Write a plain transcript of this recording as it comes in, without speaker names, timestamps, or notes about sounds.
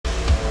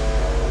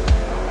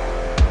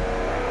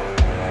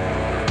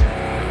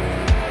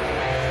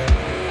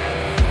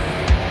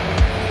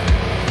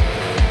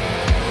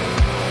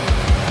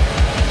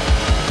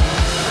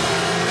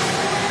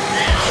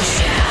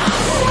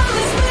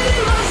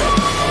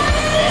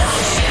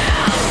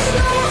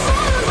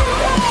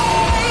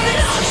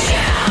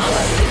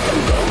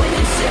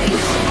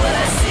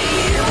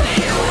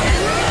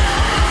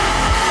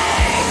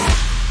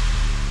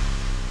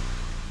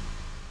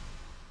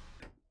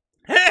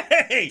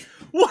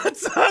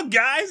What's up,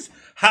 guys?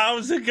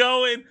 How's it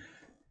going?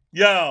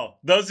 Yo,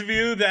 those of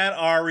you that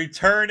are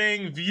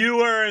returning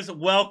viewers,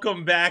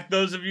 welcome back.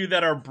 Those of you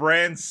that are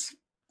brand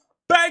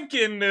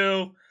spanking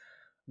new,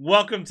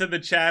 welcome to the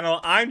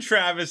channel. I'm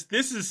Travis.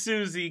 This is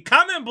Susie.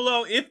 Comment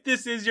below if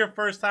this is your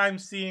first time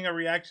seeing a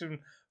reaction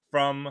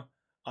from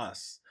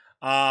us.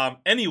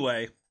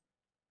 Anyway,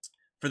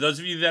 for those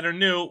of you that are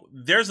new,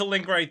 there's a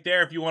link right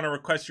there if you want to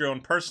request your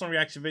own personal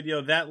reaction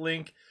video. That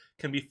link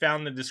can be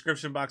found in the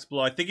description box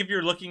below. I think if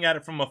you're looking at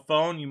it from a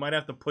phone, you might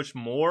have to push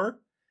more,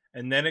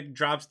 and then it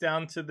drops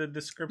down to the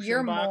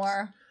description box.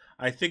 More.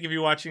 I think if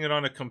you're watching it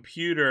on a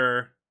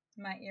computer...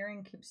 My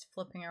earring keeps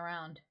flipping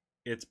around.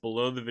 It's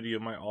below the video.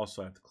 You might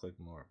also have to click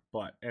more.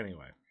 But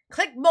anyway.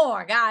 Click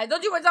more, guys.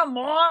 Don't you want some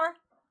more?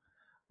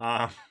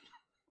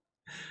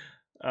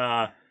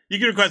 You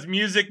can request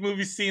music,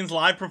 movie scenes,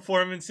 live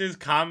performances,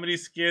 comedy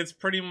skits,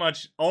 pretty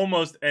much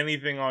almost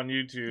anything on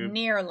YouTube.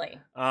 Nearly.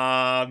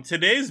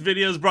 Today's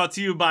video is brought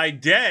to you by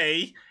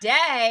Day.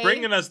 Day.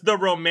 Bringing us The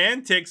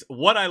Romantics,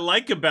 What I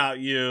Like About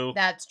You.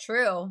 That's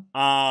true.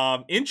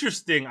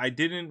 Interesting. I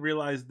didn't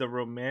realize The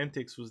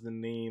Romantics was the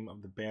name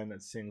of the band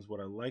that sings What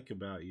I Like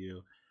About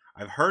You.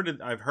 I've heard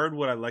it. I've heard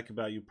What I Like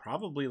About You.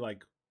 Probably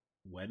like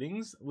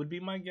weddings would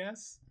be my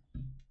guess.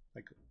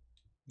 Like,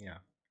 yeah.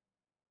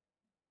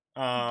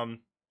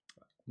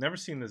 Never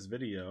seen this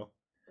video.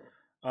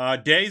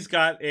 Day's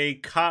got a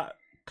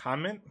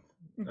comment.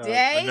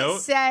 Day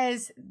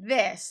says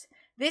this.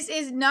 This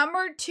is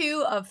number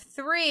 2 of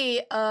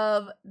 3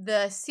 of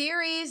the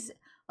series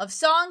of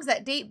songs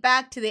that date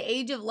back to the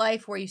age of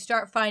life where you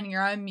start finding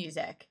your own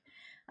music.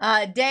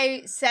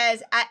 Day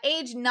says, at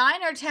age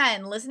 9 or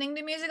 10, listening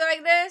to music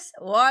like this,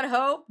 what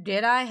hope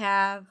did I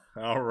have?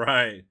 All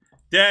right.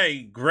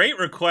 Day, great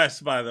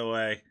request, by the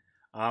way.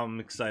 I'm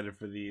excited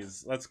for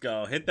these. Let's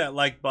go. Hit that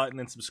like button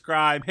and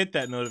subscribe. Hit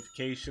that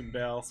notification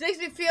bell. This makes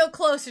me feel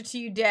closer to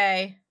you,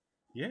 Day.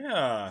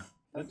 Yeah,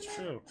 that's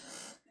true.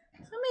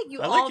 It's gonna make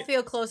you all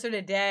feel closer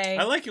to Day.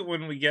 I like it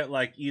when we get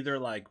like either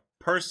like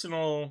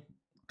personal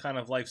kind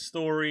of life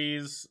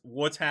stories,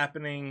 what's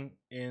happening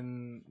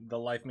in the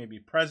life maybe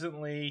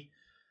presently,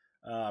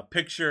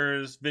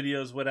 pictures,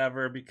 videos,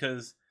 whatever,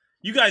 because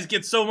you guys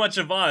get so much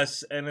of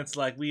us and it's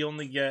like we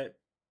only get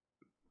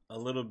a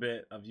little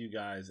bit of you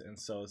guys, and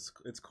so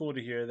it's cool to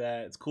hear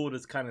that. It's cool to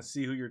kind of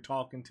see who you're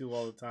talking to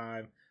all the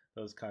time,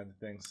 those kinds of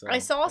things. So I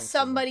saw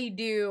somebody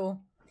do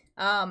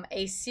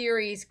a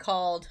series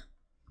called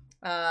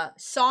the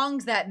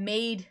songs that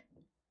made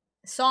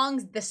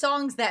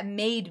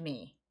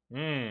me,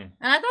 and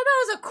I thought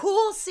that was a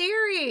cool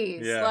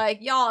series. Yeah. Like,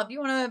 y'all, if you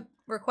want to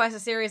request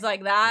a series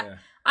like that, yeah.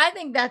 I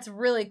think that's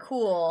really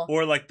cool.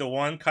 Or like the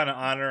one kind of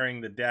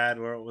honoring the dad,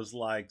 where it was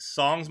like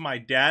songs my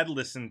dad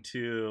listened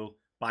to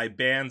by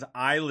bands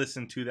I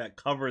listened to that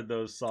covered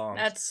those songs.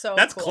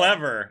 That's cool.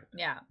 Clever.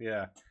 Yeah.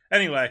 Yeah.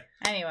 Anyway,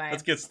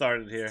 let's get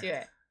started here. Let's do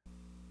it.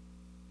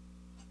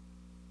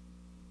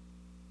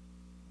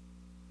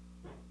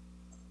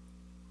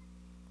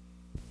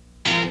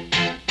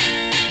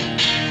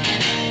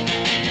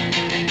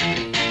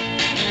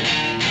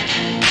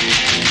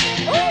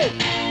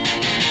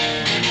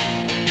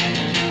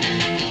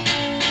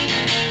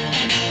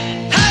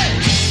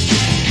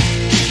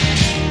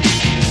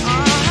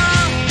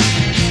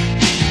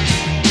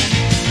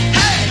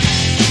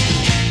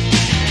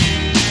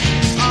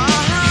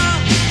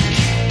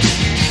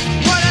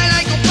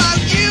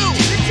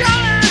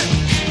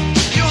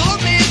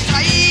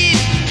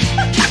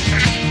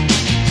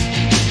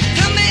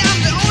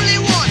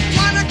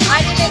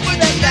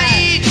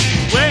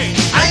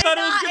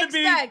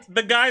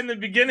 The guy in the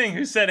beginning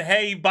who said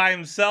hey by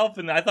himself,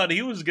 and I thought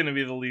he was going to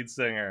be the lead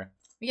singer.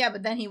 Yeah,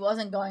 but then he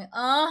wasn't going,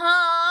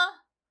 I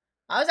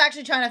was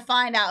actually trying to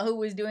find out who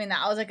was doing that.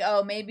 I was like,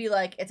 oh, maybe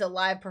like it's a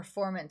live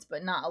performance,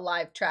 but not a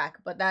live track.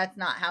 But that's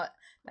not how...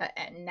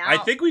 now I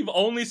think we've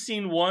only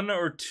seen one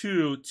or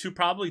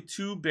probably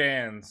two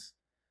bands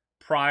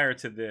prior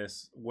to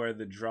this where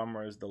the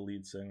drummer is the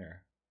lead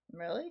singer.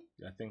 Really?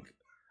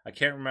 I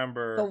can't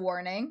remember. The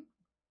Warning.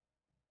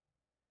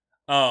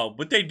 Oh,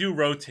 but they do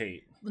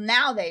rotate.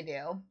 Now they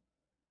do.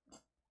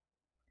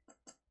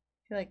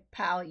 I feel like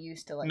Pal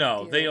used to like.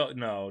 No,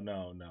 no,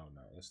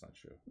 that's not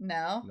true.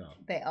 No,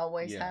 they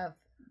always have.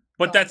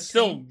 But that's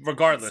still,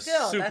 regardless,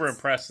 super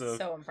impressive.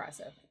 So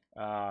impressive.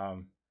 I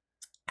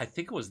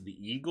think it was the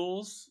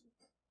Eagles.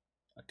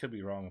 I could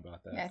be wrong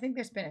about that. Yeah, I think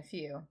there's been a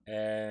few.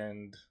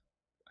 And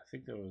I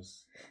think there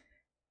was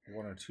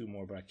one or two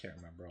more, but I can't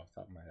remember off the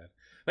top of my head.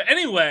 But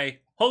anyway,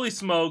 holy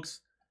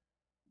smokes,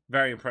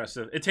 very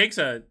impressive. It takes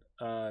a.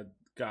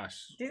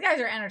 Gosh. These guys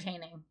are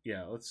entertaining.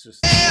 Yeah, let's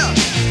just... That's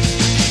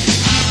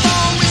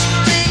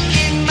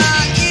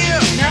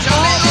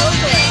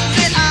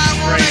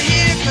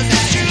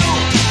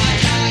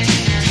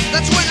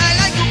what I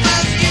like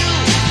about you.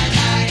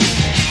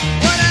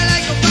 What I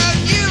like about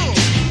you.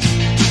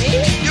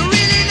 You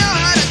really know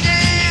how to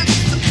dance.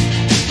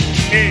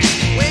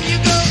 When you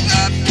go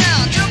up,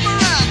 down, jump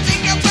around,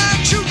 think about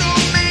true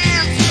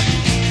romance.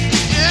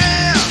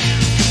 Yeah.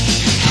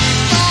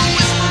 Phone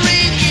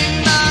whispering in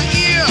my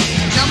ear.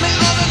 Tell me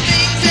all the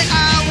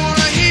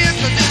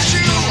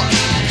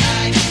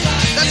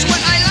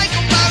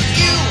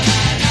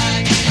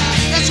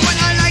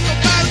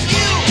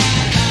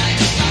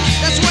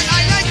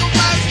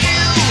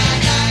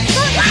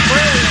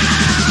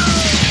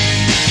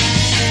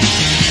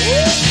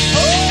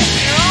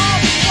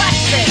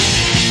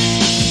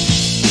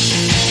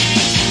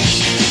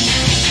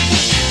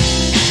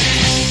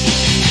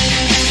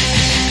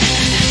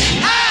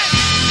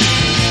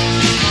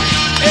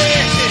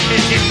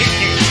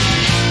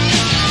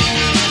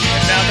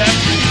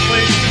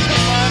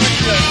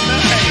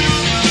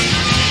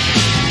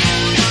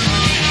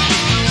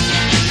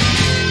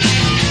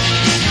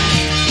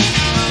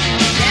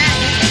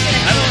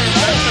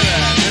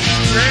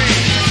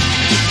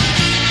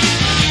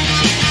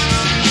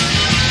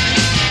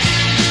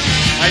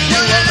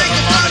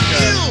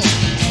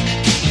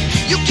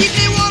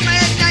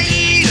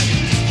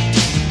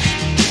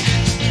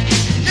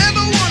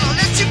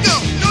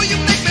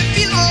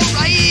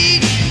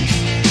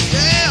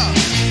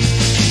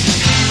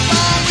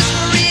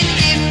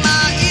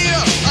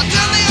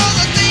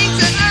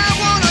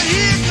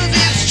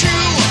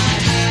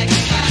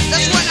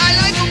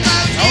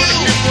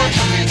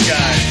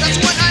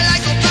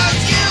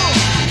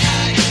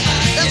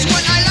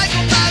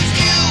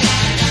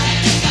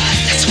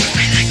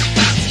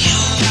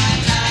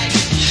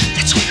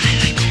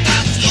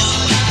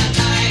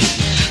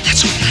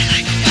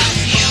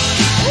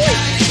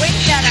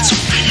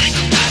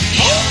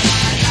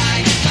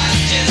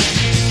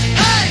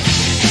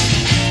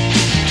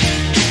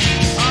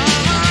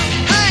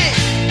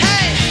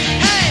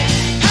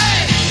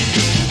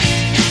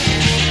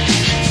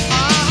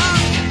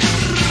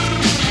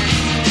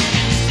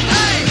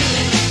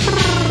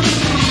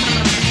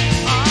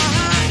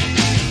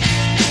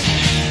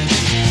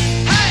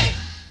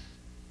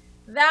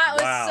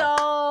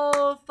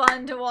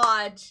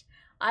watch.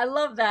 I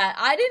love that.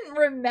 I didn't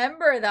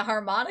remember the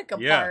harmonica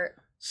part.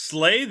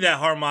 Slayed that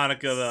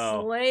harmonica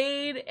though.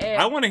 Slayed it.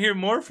 I want to hear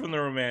more from the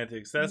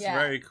Romantics. That's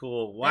very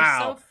cool. Wow.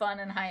 They're so fun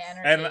and high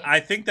energy. And I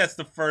think that's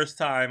the first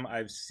time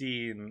I've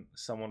seen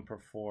someone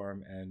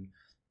perform and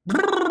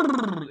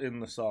in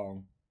the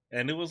song.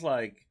 And it was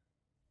like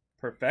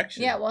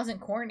perfection. Yeah, it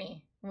wasn't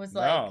corny. It was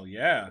like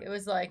it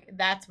was like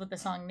that's what the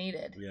song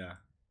needed. Yeah.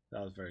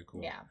 That was very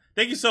cool. Yeah.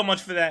 Thank you so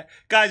much for that.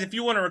 Guys, if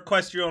you want to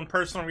request your own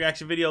personal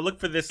reaction video, look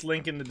for this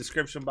link in the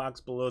description box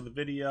below the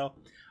video.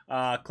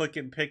 Click it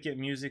and pick it.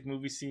 Music,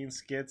 movie scenes,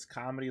 skits,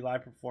 comedy,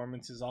 live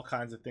performances, all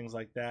kinds of things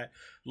like that.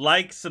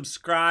 Like,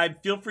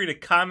 subscribe. Feel free to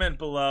comment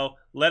below.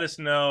 Let us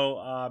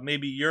know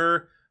maybe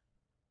your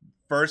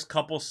first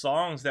couple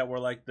songs that were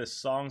like the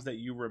songs that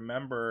you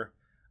remember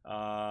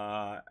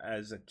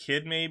as a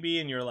kid maybe.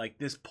 And you're like,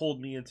 this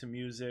pulled me into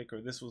music, or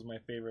this was my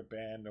favorite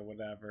band, or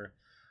whatever.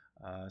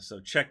 So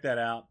check that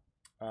out.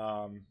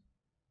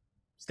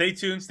 Stay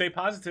tuned. Stay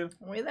positive.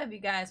 We love you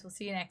guys. We'll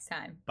see you next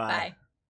time. Bye. Bye.